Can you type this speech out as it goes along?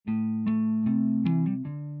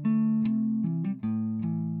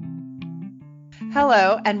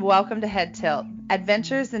Hello and welcome to Head Tilt,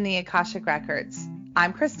 Adventures in the Akashic Records.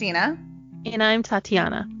 I'm Christina. And I'm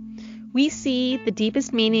Tatiana. We see the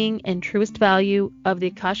deepest meaning and truest value of the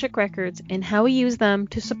Akashic Records and how we use them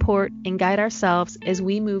to support and guide ourselves as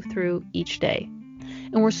we move through each day.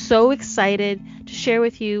 And we're so excited to share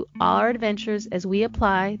with you all our adventures as we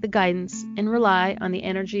apply the guidance and rely on the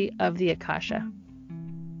energy of the Akasha.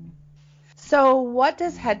 So what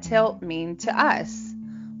does Head Tilt mean to us?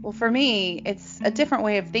 Well, for me, it's a different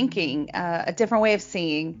way of thinking, a different way of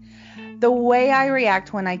seeing. The way I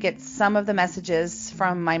react when I get some of the messages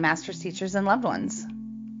from my master's teachers and loved ones.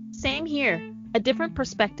 Same here. A different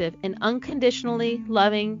perspective, an unconditionally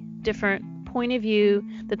loving, different point of view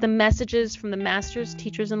that the messages from the masters,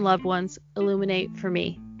 teachers, and loved ones illuminate for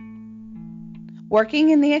me. Working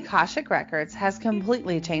in the Akashic Records has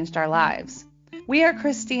completely changed our lives. We are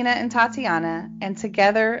Christina and Tatiana, and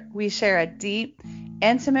together we share a deep,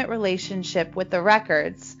 intimate relationship with the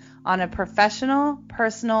records on a professional,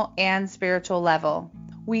 personal, and spiritual level.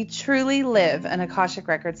 We truly live an Akashic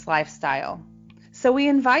Records lifestyle. So we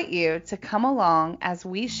invite you to come along as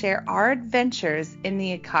we share our adventures in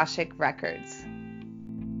the Akashic Records.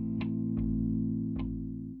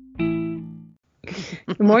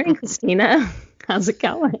 Good morning, Christina. How's it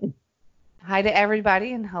going? Hi to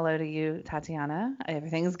everybody and hello to you, Tatiana.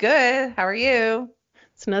 Everything's good. How are you?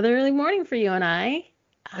 It's another early morning for you and I.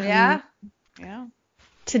 Yeah.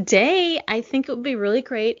 Today, I think it would be really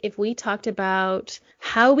great if we talked about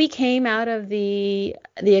how we came out of the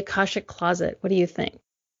Akashic closet. What do you think?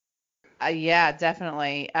 Yeah,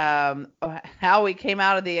 definitely. How we came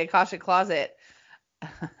out of the Akashic closet.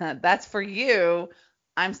 That's for you.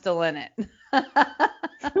 I'm still in it.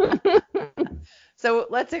 So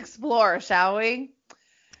let's explore, shall we?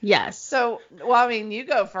 Yes. So, you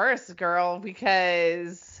go first, girl,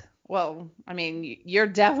 because, you're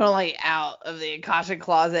definitely out of the Akashic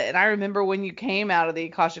closet. And I remember when you came out of the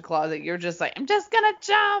Akashic closet, you're just like, I'm just going to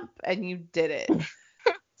jump. And you did it.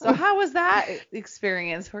 So how was that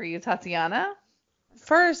experience for you, Tatiana?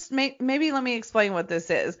 First, maybe let me explain what this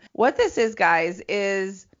is. What this is, guys,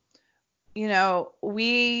 is,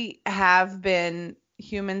 we have been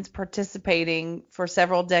humans participating for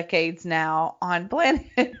several decades now on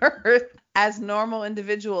planet Earth as normal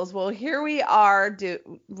individuals. Well, here we are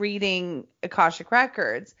reading Akashic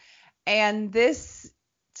Records, and this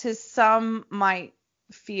to some might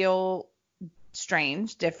feel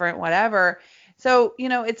strange, different, whatever. So,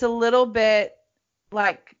 it's a little bit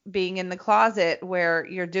like being in the closet where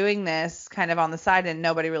you're doing this kind of on the side and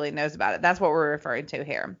nobody really knows about it. That's what we're referring to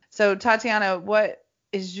here. So, Tatiana, what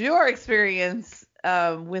is your experience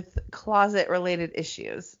with closet-related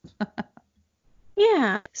issues?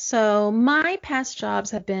 Yeah. So my past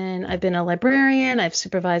jobs I've been a librarian. I've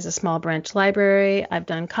supervised a small branch library. I've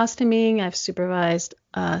done costuming. I've supervised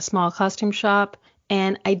a small costume shop.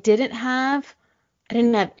 And I didn't have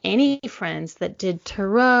any friends that did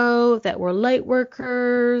tarot, that were light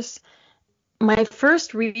workers. My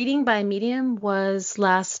first reading by medium was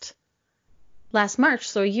last March,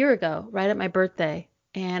 so a year ago, right at my birthday.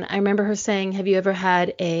 And I remember her saying, "Have you ever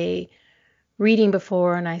had a reading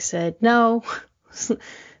before?" And I said, "No."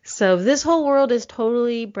 So this whole world is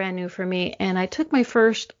totally brand new for me. And I took my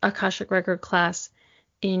first Akashic Record class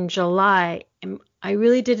in July. And I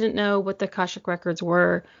really didn't know what the Akashic Records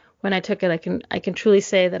were when I took it. I can truly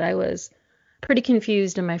say that I was pretty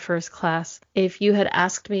confused in my first class. If you had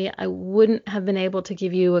asked me, I wouldn't have been able to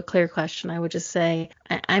give you a clear question. I would just say,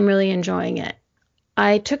 I'm really enjoying it.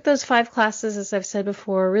 I took those 5 classes, as I've said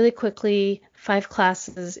before, really quickly, 5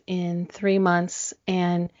 classes in 3 months.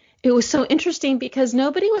 And it was so interesting because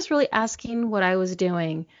nobody was really asking what I was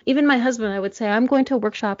doing. Even my husband, I would say, I'm going to a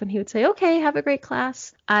workshop, and he would say, okay, have a great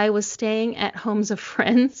class. I was staying at homes of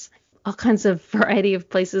friends, all kinds of variety of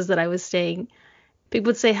places that I was staying.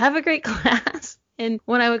 People would say, have a great class. And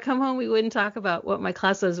when I would come home, we wouldn't talk about what my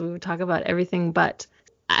class was. We would talk about everything but.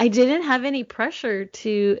 I didn't have any pressure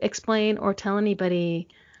to explain or tell anybody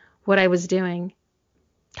what I was doing.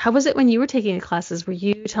 How was it when you were taking the classes? Were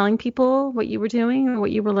you telling people what you were doing or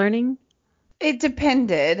what you were learning? It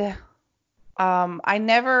depended. I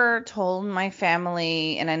never told my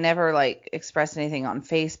family, and I never expressed anything on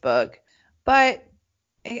Facebook, but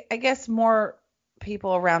I guess more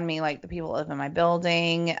people around me, like the people that live in my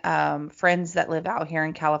building, friends that live out here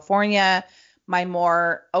in California, my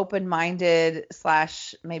more open-minded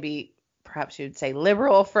 / maybe perhaps you'd say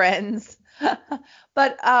liberal friends.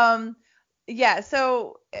 But yeah,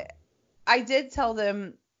 so I did tell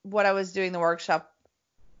them what I was doing the workshop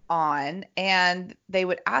on, and they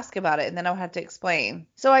would ask about it, and then I would have to explain.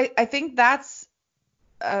 So I think that's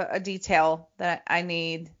a detail that I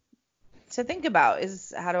need to think about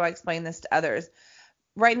is, how do I explain this to others?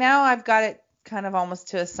 Right now, I've got it kind of almost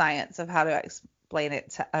to a science of how to explain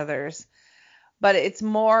it to others. But it's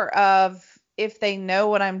more of, if they know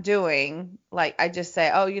what I'm doing, like I just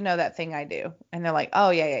say, oh, you know that thing I do. And they're like, oh,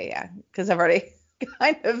 yeah. Because I've already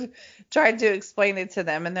kind of tried to explain it to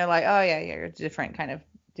them. And they're like, oh, yeah, you're a different kind of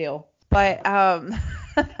deal. But yeah,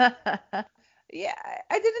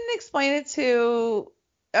 I didn't explain it to,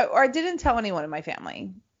 or I didn't tell anyone in my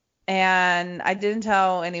family. And I didn't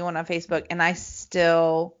tell anyone on Facebook. And I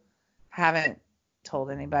still haven't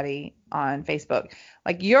told anybody on Facebook.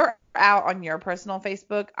 Like, you're out on your personal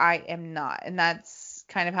Facebook, I am not. And that's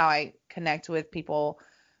kind of how I connect with people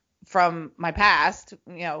from my past,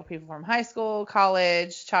 people from high school,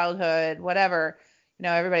 college, childhood, whatever.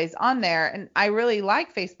 Everybody's on there. And I really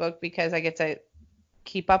like Facebook because I get to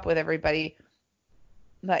keep up with everybody.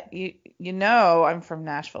 But I'm from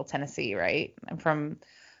Nashville, Tennessee, right? I'm from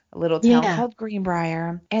a little town called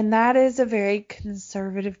Greenbrier, and that is a very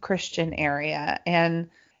conservative Christian area. And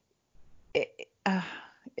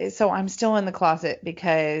so I'm still in the closet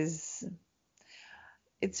because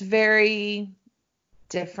it's very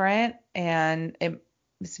different, and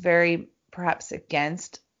it's very perhaps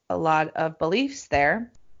against a lot of beliefs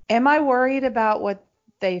there. Am I worried about what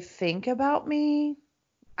they think about me?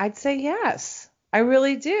 I'd say yes. I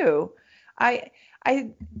really do.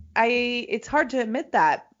 It's hard to admit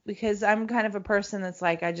that, because I'm kind of a person that's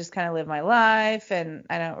like, I just kind of live my life and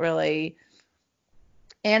I don't really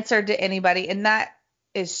answer to anybody. And that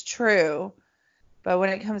is true. But when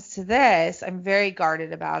it comes to this, I'm very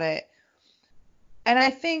guarded about it. And I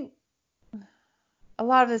think a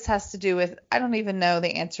lot of this has to do with, I don't even know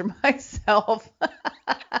the answer myself.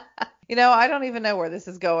 I don't even know where this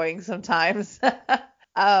is going sometimes.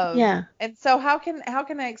 And so how can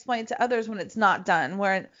I explain to others when it's not done,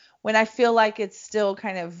 when I feel like it's still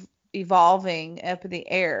kind of evolving up in the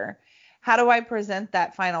air? How do I present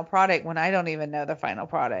that final product when I don't even know the final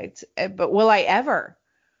product? But will I ever?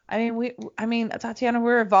 I mean, Tatiana,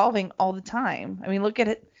 we're evolving all the time. I mean, look at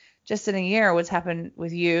it just in a year, what's happened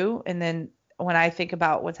with you. And then when I think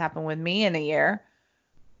about what's happened with me in a year,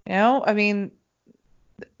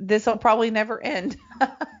 this will probably never end.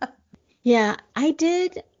 Yeah, I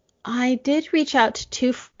did reach out to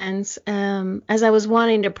two friends as I was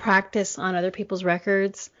wanting to practice on other people's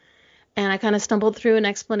records. And I kind of stumbled through an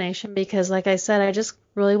explanation because, like I said, I just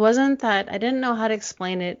really wasn't I didn't know how to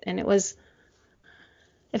explain it. And it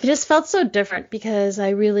just felt so different because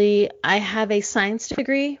I have a science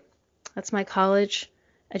degree. That's my college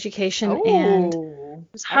education. Oh, and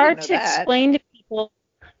it's hard to explain to people.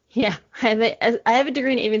 Yeah, I have a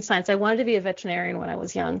degree in avian science. I wanted to be a veterinarian when I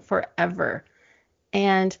was young, forever.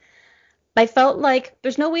 And I felt like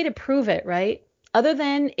there's no way to prove it, right? Other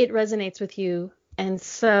than it resonates with you. And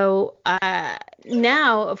so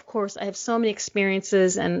now, of course, I have so many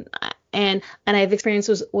experiences and I have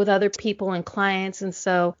experiences with other people and clients. And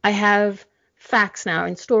so I have facts now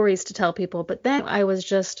and stories to tell people. But then I was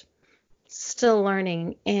just still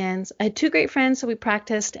learning. And I had two great friends, so we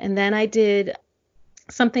practiced. And then I did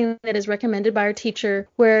something that is recommended by our teacher,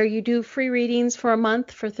 where you do free readings for a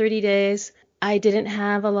month for 30 days. I didn't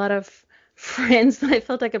have a lot of friends that I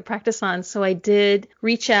felt I could practice on, so I did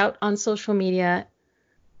reach out on social media,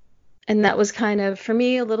 and that was kind of, for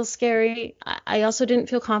me, a little scary. I also didn't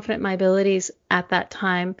feel confident in my abilities at that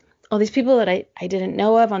time. All these people that I didn't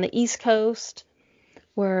know of on the East Coast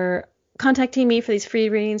were contacting me for these free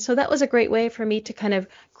readings, so that was a great way for me to kind of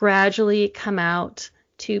gradually come out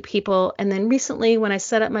to people. And then recently, when I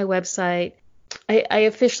set up my website, I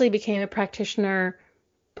officially became a practitioner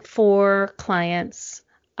for clients.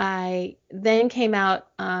 I then came out,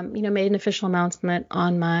 made an official announcement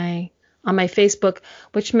on my Facebook,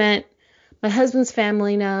 which meant my husband's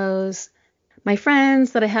family knows, my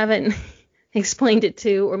friends that I haven't explained it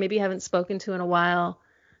to or maybe haven't spoken to in a while.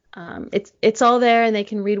 It's all there, and they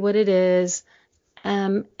can read what it is.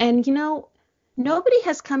 Nobody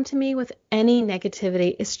has come to me with any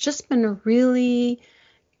negativity. It's just been really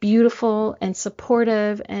beautiful and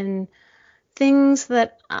supportive, and things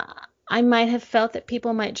that I might have felt that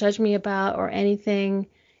people might judge me about or anything.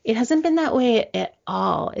 It hasn't been that way at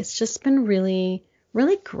all. It's just been really,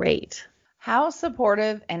 really great. How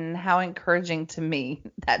supportive and how encouraging to me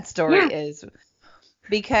that story is,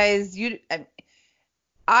 because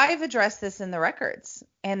I've addressed this in the records,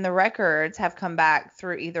 and the records have come back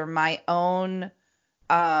through either my own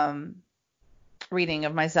reading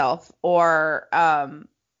of myself or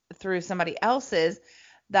through somebody else's,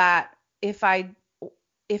 that if I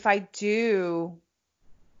do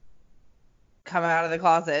come out of the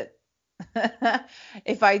closet,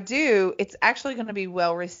 if I do, it's actually going to be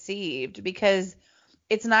well received because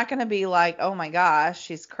it's not going to be like, oh my gosh,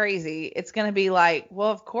 she's crazy. It's going to be like,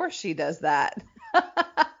 well, of course she does that.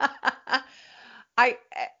 I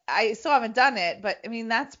I still haven't done it, but I mean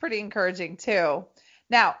that's pretty encouraging too.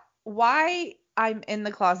 Now, why I'm in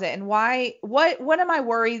the closet and why what am I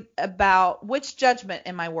worried about? Which judgment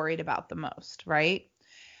am I worried about the most, right?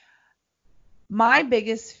 My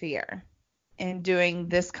biggest fear in doing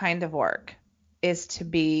this kind of work is to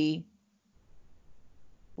be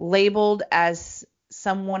labeled as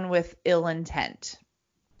someone with ill intent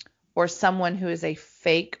or someone who is a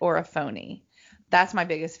fake or a phony. That's my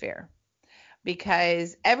biggest fear.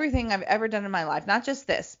 Because everything I've ever done in my life, not just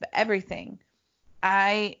this, but everything,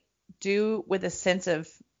 I do with a sense of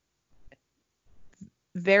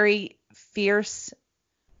very fierce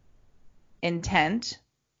intent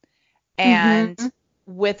and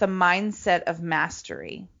with a mindset of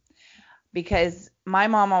mastery. Because my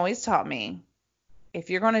mom always taught me,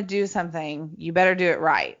 if you're going to do something, you better do it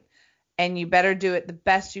right. And you better do it the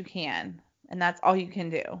best you can. And that's all you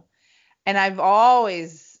can do. And I've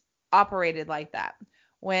always operated like that.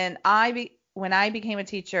 When I became a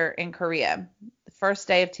teacher in Korea, the first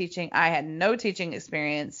day of teaching, I had no teaching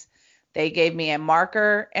experience. They gave me a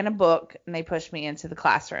marker and a book, and they pushed me into the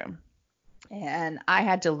classroom. And I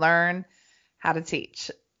had to learn how to teach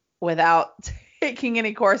without taking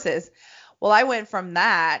any courses. Well, I went from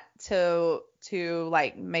that to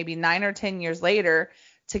like maybe 9 or 10 years later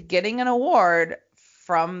to getting an award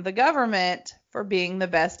from the government for being the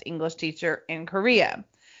best English teacher in Korea.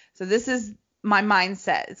 So this is my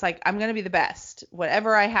mindset. It's like, I'm going to be the best.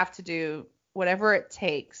 Whatever I have to do, whatever it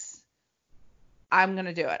takes, I'm going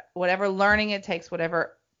to do it. Whatever learning it takes,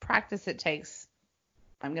 whatever practice it takes,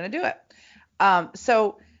 I'm going to do it.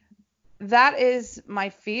 So that is my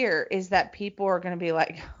fear, is that people are going to be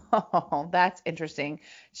like, oh, that's interesting.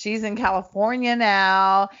 She's in California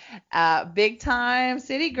now, big time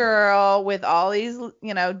city girl with all these,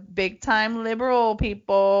 big time liberal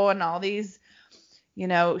people and all these,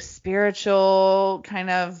 spiritual kind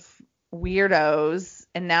of weirdos.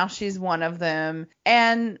 And now she's one of them.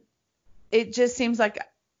 And it just seems like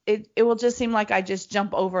it will just seem like I just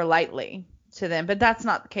jump over lightly to them. But that's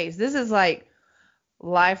not the case. This is like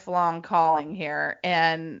lifelong calling here.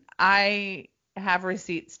 And I have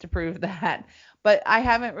receipts to prove that. But I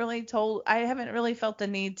haven't really felt the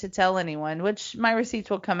need to tell anyone, which my receipts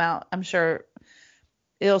will come out. I'm sure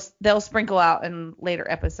they'll sprinkle out in later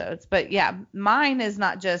episodes. But yeah, mine is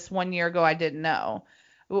not just 1 year ago I didn't know.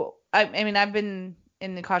 Well, I mean, I've been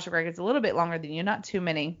in the Akashic Records a little bit longer than you, not too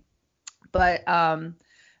many. But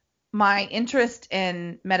my interest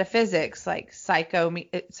in metaphysics, like psychic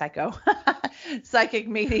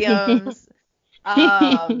mediums,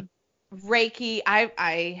 Reiki, I'm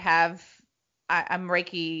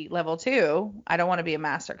Reiki level 2. I don't want to be a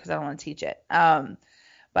master because I don't want to teach it.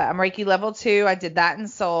 But I'm Reiki level 2. I did that in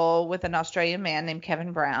Seoul with an Australian man named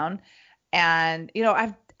Kevin Brown. And,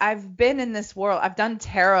 I've been in this world. I've done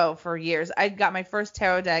tarot for years. I got my first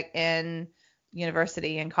tarot deck in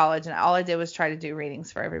university and college, and all I did was try to do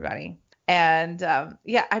readings for everybody. And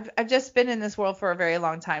I've just been in this world for a very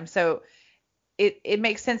long time. So it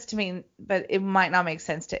makes sense to me, but it might not make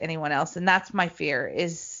sense to anyone else. And that's my fear,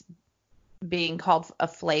 is being called a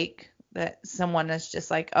flake, that someone is just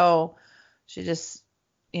like, oh, she just,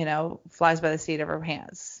 flies by the seat of her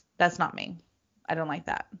pants. That's not me. I don't like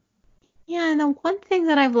that. Yeah, and the one thing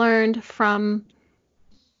that I've learned from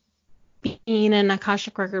being an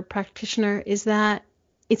Akashic Record practitioner is that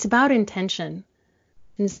it's about intention.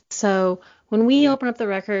 And so when we open up the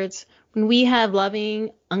records, when we have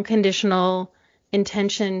loving, unconditional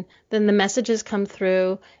intention, then the messages come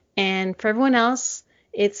through. And for everyone else,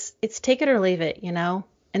 it's take it or leave it,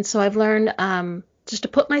 And so I've learned just to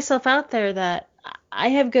put myself out there that I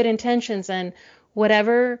have good intentions, and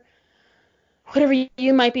whatever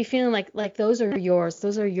you might be feeling like those are yours.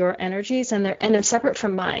 Those are your energies, and they're separate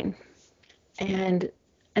from mine. And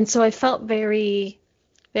so I felt very,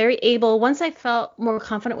 very able. Once I felt more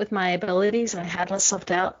confident with my abilities and I had less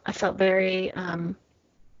self-doubt, I felt very,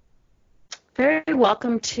 very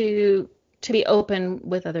welcome to be open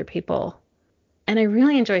with other people. And I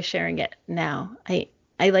really enjoy sharing it now. I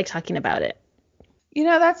like talking about it.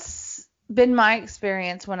 That's been my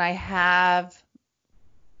experience when I have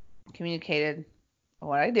communicated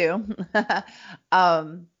what I do.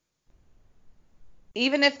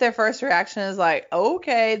 Even if their first reaction is like,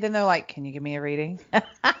 okay, then they're like, can you give me a reading?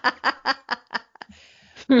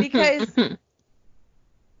 Because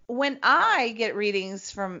when I get readings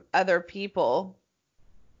from other people,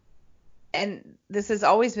 And this has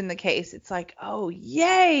always been the case. It's like, oh,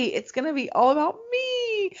 yay, it's going to be all about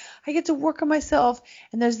me. I get to work on myself.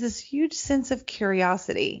 And there's this huge sense of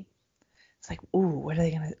curiosity. It's like, ooh,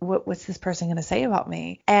 what's this person going to say about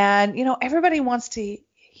me? And, everybody wants to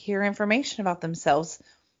hear information about themselves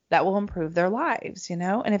that will improve their lives,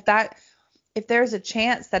 And if there's a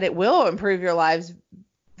chance that it will improve your lives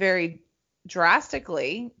very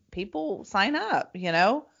drastically, people sign up,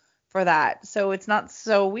 for that. So it's not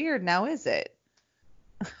so weird now, is it?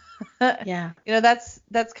 Yeah.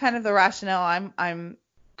 That's kind of the rationale I'm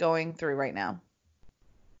going through right now.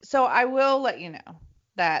 So I will let you know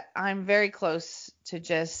that I'm very close to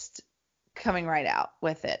just coming right out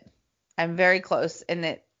with it. I'm very close.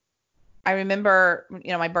 And I remember,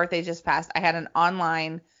 my birthday just passed. I had an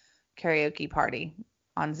online karaoke party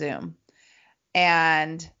on Zoom.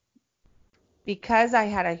 And because I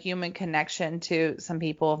had a human connection to some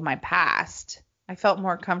people of my past, I felt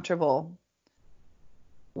more comfortable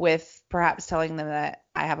with perhaps telling them that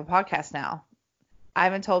I have a podcast now. I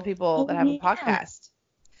haven't told people that I have a podcast.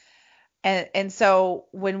 And so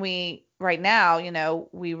right now,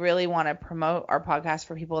 we really want to promote our podcast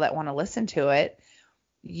for people that want to listen to it.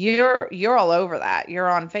 You're all over that. You're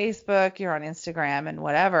on Facebook, you're on Instagram and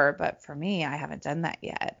whatever. But for me, I haven't done that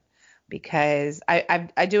yet because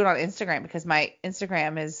I do it on Instagram because my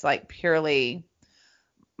Instagram is like purely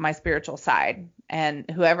my spiritual side.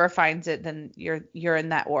 And whoever finds it, then you're in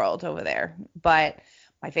that world over there. But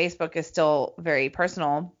my Facebook is still very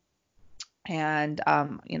personal. And,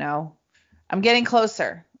 I'm getting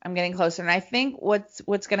closer. And I think what's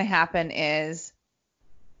going to happen is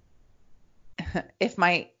if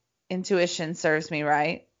my intuition serves me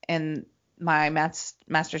right, and my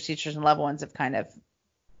master teachers and loved ones have kind of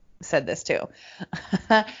said this too,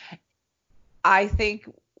 I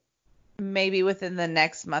think maybe within the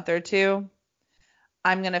next month or two,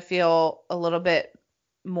 I'm going to feel a little bit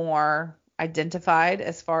more identified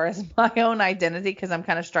as far as my own identity, because I'm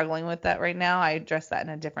kind of struggling with that right now. I addressed that in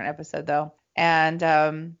a different episode though.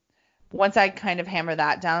 And once I kind of hammer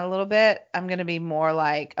that down a little bit, I'm going to be more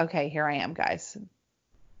like, okay, here I am, guys.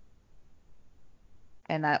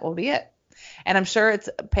 And that will be it. And I'm sure it's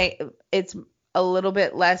a little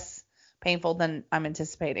bit less painful than I'm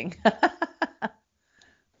anticipating.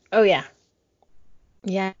 Oh yeah.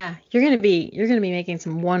 Yeah, you're going to be making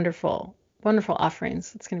some wonderful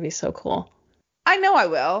offerings. It's going to be so cool. I know I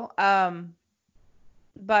will.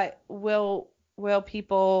 But will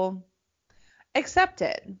people accept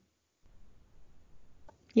it?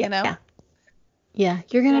 Yeah. Yeah,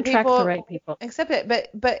 you're going to attract the right people. Accept it,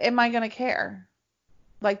 but am I going to care?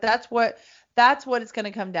 Like that's what it's going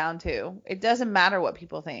to come down to. It doesn't matter what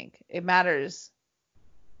people think. It matters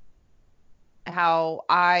how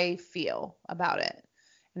I feel about it.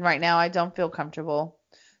 And right now I don't feel comfortable.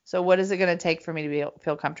 So what is it going to take for me to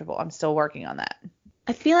feel comfortable? I'm still working on that.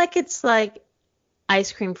 I feel like it's like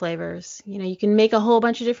ice cream flavors. You can make a whole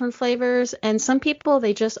bunch of different flavors, and some people,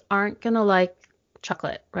 they just aren't going to like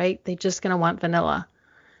chocolate, right? They're just going to want vanilla.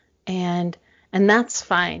 And that's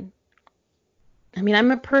fine. I mean,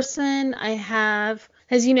 I'm a person, I have,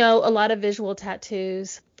 as you know, a lot of visual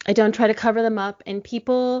tattoos. I don't try to cover them up, and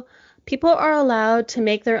people are allowed to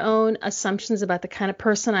make their own assumptions about the kind of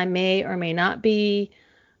person I may or may not be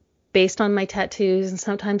based on my tattoos, and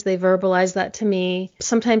sometimes they verbalize that to me.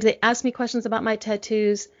 Sometimes they ask me questions about my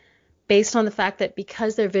tattoos based on the fact that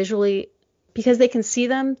because they can see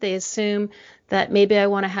them, they assume that maybe I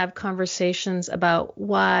want to have conversations about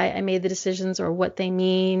why I made the decisions or what they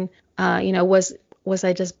mean. Was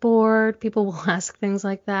I just bored? People will ask things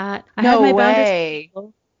like that. I no have my way.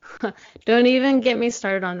 Don't even get me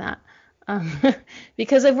started on that.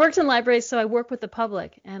 Because I've worked in libraries, so I work with the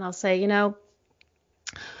public, and I'll say,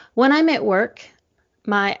 when I'm at work,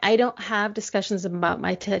 I don't have discussions about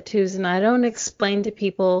my tattoos, and I don't explain to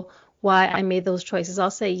people why I made those choices.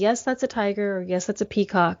 I'll say, yes, that's a tiger, or yes, that's a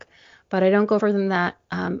peacock, but I don't go further than that,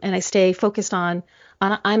 and I stay focused on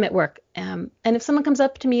I'm at work. And if someone comes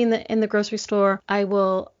up to me in the grocery store, I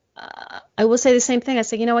will say the same thing. I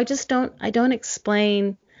say, I don't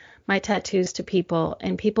explain my tattoos to people,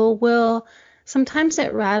 and people will, sometimes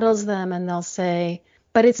it rattles them, and they'll say,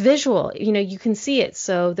 but it's visual, you can see it,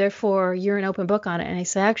 so therefore you're an open book on it. And I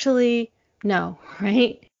say, actually, no,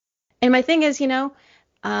 right? And my thing is,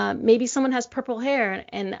 maybe someone has purple hair,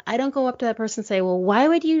 and I don't go up to that person and say, well, why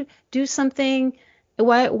would you do something?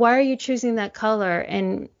 Why are you choosing that color?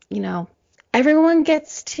 And, everyone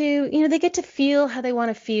gets to, they get to feel how they want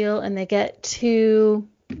to feel, and they get to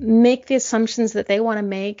make the assumptions that they want to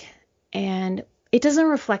make, and it doesn't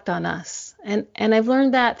reflect on us. And I've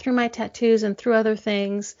learned that through my tattoos and through other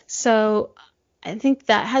things. So I think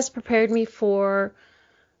that has prepared me for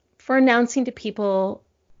announcing to people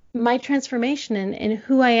my transformation and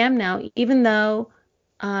who I am now, even though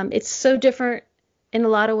it's so different in a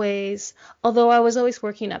lot of ways. Although I was always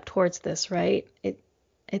working up towards this, right?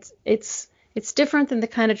 It's different than the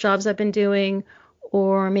kind of jobs I've been doing,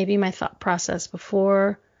 or maybe my thought process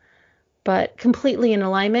before, but completely in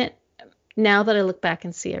alignment now that I look back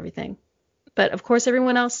and see everything. But of course,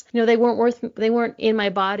 everyone else, they weren't in my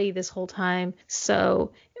body this whole time.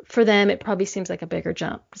 So for them, it probably seems like a bigger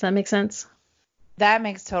jump. Does that make sense? That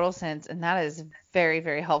makes total sense, and that is very,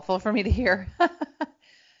 very helpful for me to hear.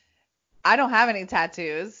 I don't have any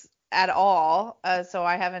tattoos at all, so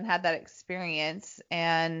I haven't had that experience.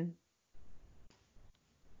 And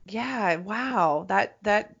yeah, wow,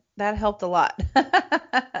 that helped a lot.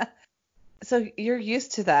 So you're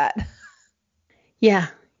used to that. Yeah.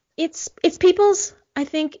 It's people's, I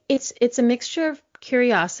think it's a mixture of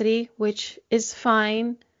curiosity, which is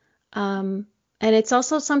fine. And it's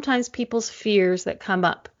also sometimes people's fears that come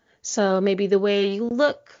up. So maybe the way you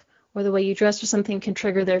look or the way you dress or something can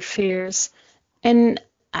trigger their fears. And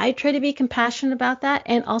I try to be compassionate about that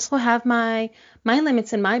and also have my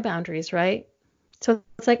limits and my boundaries, right? So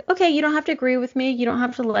it's like, okay, you don't have to agree with me. You don't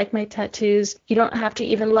have to like my tattoos. You don't have to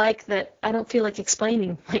even like that I don't feel like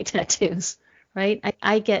explaining my tattoos, right?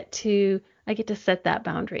 I get to set that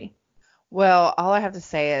boundary. Well, all I have to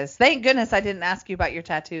say is thank goodness I didn't ask you about your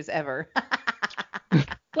tattoos ever.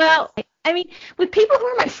 Well, I mean, with people who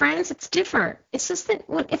are my friends, it's different. It's just that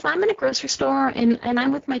if I'm in a grocery store and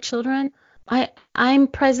I'm with my children, I'm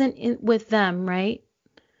present with them, right?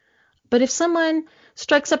 But if someone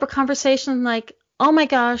strikes up a conversation like, "Oh my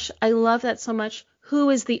gosh, I love that so much. Who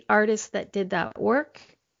is the artist that did that work?"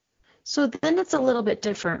 So then it's a little bit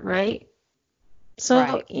different, right? So,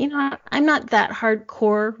 Right. I'm not that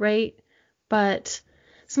hardcore, right? But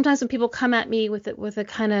sometimes when people come at me with a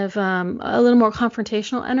kind of a little more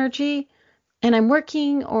confrontational energy, and I'm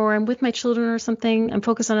working or I'm with my children or something, I'm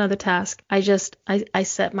focused on another task. I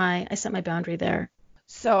set my boundary there.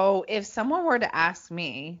 So if someone were to ask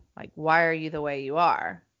me, like, why are you the way you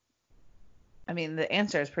are? I mean, the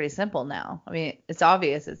answer is pretty simple now. I mean, it's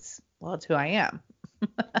obvious. It's who I am.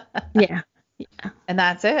 Yeah. And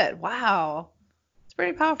that's it. Wow. It's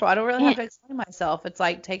pretty powerful. I don't really have And, to explain myself. It's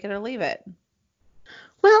like take it or leave it.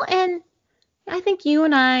 well, and I think you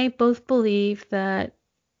and I both believe that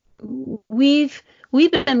we've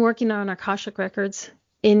been working on our Akashic records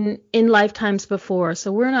in lifetimes before.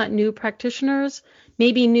 So we're not new practitioners,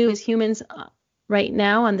 maybe new as humans right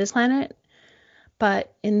now on this planet,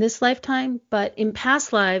 but in this lifetime, but in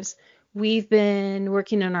past lives, we've been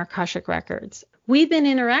working on our Akashic records. We've been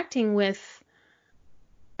interacting with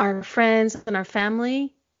our friends and our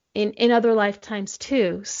family in other lifetimes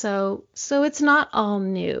too. So it's not all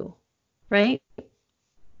new, right?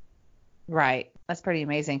 Right. That's pretty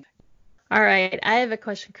amazing. All right, I have a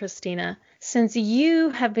question, Christina. Since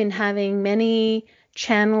you have been having many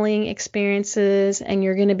channeling experiences and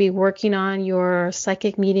you're going to be working on your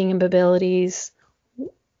psychic medium abilities,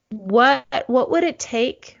 what would it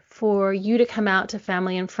take for you to come out to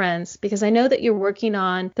family and friends? Because I know that you're working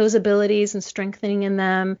on those abilities and strengthening in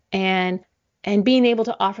them and being able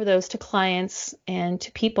to offer those to clients and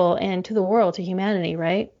to people and to the world, to humanity,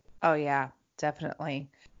 right? Oh, yeah, definitely.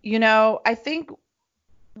 I think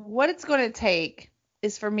what it's going to take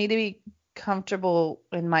is for me to be comfortable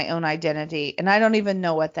in my own identity. And I don't even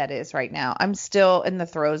know what that is right now. I'm still in the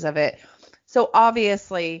throes of it. So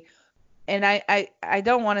obviously, and I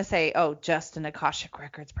don't want to say, oh, just an Akashic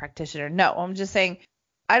Records practitioner. No, I'm just saying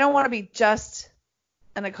I don't want to be just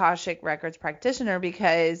an Akashic Records practitioner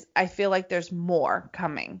because I feel like there's more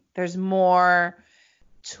coming. There's more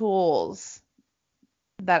tools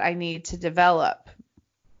that I need to develop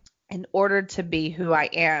in order to be who I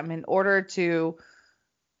am, in order to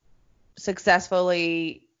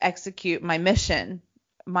successfully execute my mission,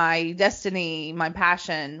 my destiny, my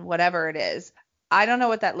passion, whatever it is. I don't know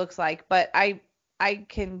what that looks like, but I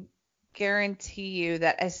can guarantee you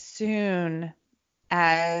that as soon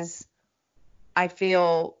as I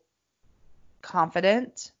feel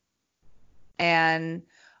confident and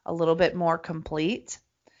a little bit more complete,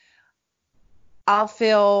 I'll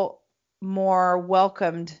feel more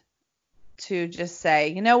welcomed to just say,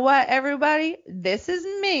 you know what, everybody, this is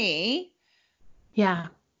me. Yeah.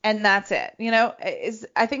 And that's it.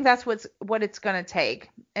 I think that's what it's going to take.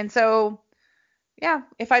 And so, yeah,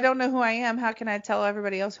 if I don't know who I am, how can I tell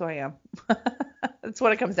everybody else who I am? That's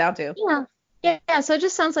what it comes down to. Yeah. Yeah. So it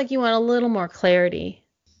just sounds like you want a little more clarity.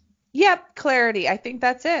 Yep, clarity. I think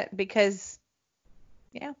that's it because,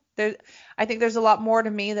 yeah, I think there's a lot more to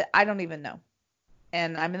me that I don't even know.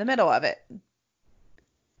 And I'm in the middle of it.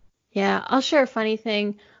 Yeah, I'll share a funny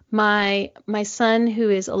thing. My son, who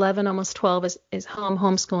is 11, almost 12, is home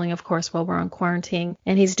homeschooling, of course, while we're on quarantine,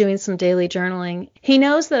 and he's doing some daily journaling. He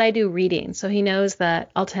knows that I do reading, so he knows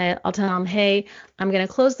that I'll tell him, hey, I'm going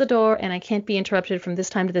to close the door and I can't be interrupted from this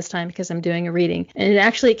time to this time because I'm doing a reading. And it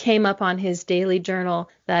actually came up on his daily journal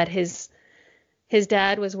that his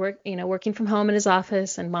dad was working from home in his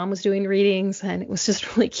office, and mom was doing readings, and it was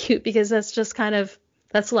just really cute because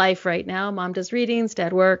that's life right now. Mom does readings,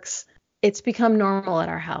 dad works. It's become normal at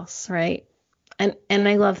our house, right? And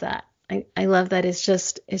I love that. I love that it's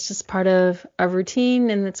just part of a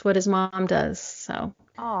routine, and it's what his mom does. So.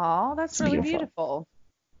 Oh, that's really beautiful.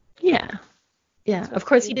 Yeah. Yeah. Of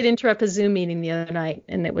course, he did interrupt a Zoom meeting the other night,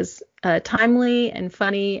 and it was timely and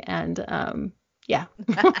funny, and yeah.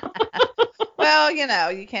 Well, you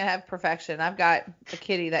can't have perfection. I've got a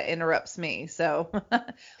kitty that interrupts me, so.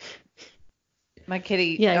 My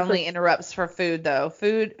kitty only interrupts for food, though.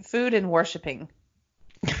 Food and worshiping.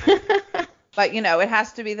 But, it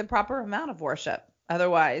has to be the proper amount of worship.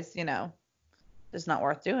 Otherwise, it's not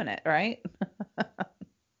worth doing it, right?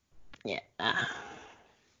 Yeah.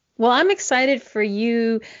 Well, I'm excited for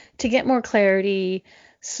you to get more clarity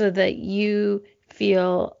so that you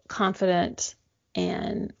feel confident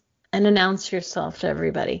and announce yourself to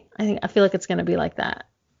everybody. I feel like it's going to be like that.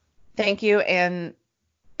 Thank you. And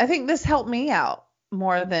I think this helped me out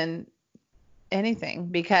more than anything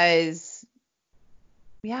because,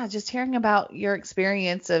 just hearing about your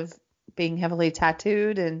experience of being heavily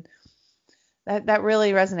tattooed, and that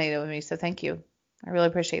really resonated with me. So thank you. I really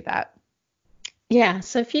appreciate that. Yeah.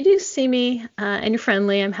 So if you do see me and you're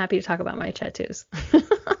friendly, I'm happy to talk about my tattoos.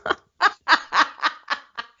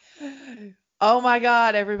 Oh my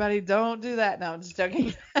God, everybody, don't do that. No, I'm just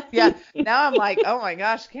joking. Yeah. Now I'm like, oh my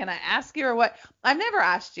gosh, can I ask you or what? I've never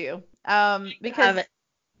asked you. Because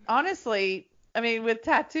honestly, I mean, with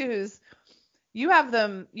tattoos, you have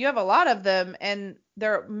a lot of them, and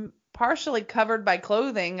they're partially covered by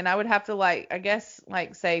clothing, and I would have to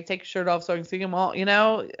say, take your shirt off so I can see them all,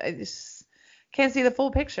 I just can't see the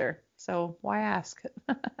full picture. So why ask?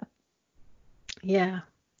 Yeah.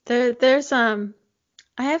 There's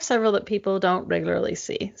I have several that people don't regularly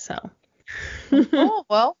see, so. Cool.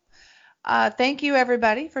 Well, thank you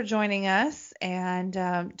everybody for joining us, and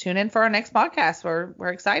tune in for our next podcast. We're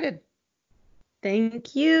excited.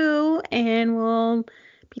 Thank you, and we'll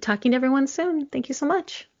be talking to everyone soon. Thank you so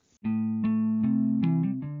much.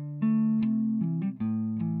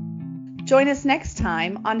 Join us next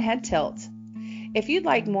time on Head Tilt. If you'd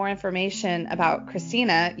like more information about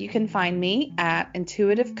Christina, you can find me at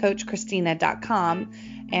intuitivecoachchristina.com,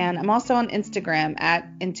 and I'm also on Instagram at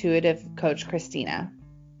intuitivecoachchristina.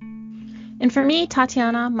 And for me,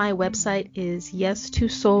 Tatiana, my website is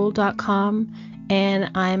yes2soul.com,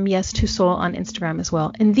 and I'm yes2soul on Instagram as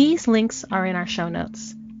well. And these links are in our show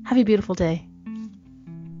notes. Have a beautiful day.